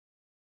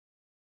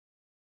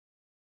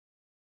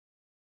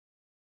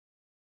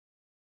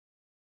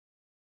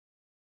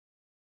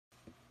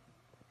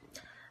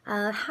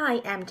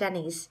Hi, I'm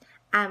Janice.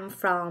 I'm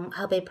from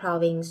Hebei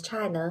province,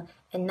 China,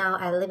 and now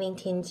I live in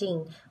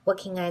Tianjin,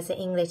 working as an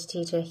English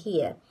teacher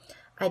here.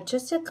 I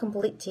just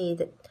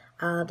completed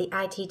the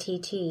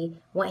ITTT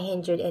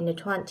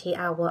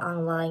 120-hour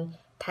online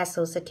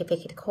TESOL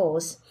certificate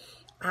course.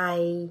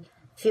 I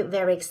feel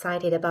very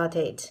excited about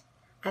it.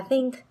 I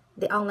think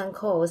the online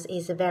course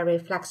is very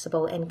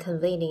flexible and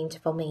convenient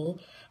for me,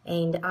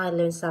 and I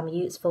learned some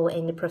useful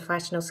and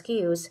professional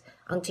skills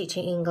on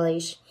teaching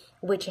English,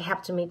 which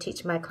helped me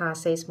teach my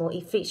classes more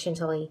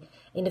efficiently.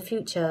 In the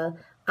future,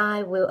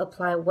 I will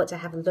apply what I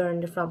have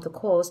learned from the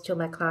course to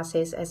my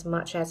classes as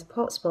much as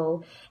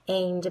possible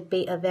and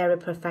be a very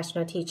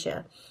professional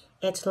teacher.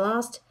 At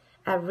last,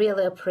 I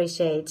really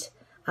appreciate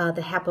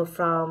the help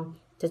from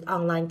the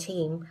online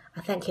team.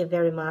 Thank you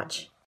very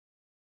much.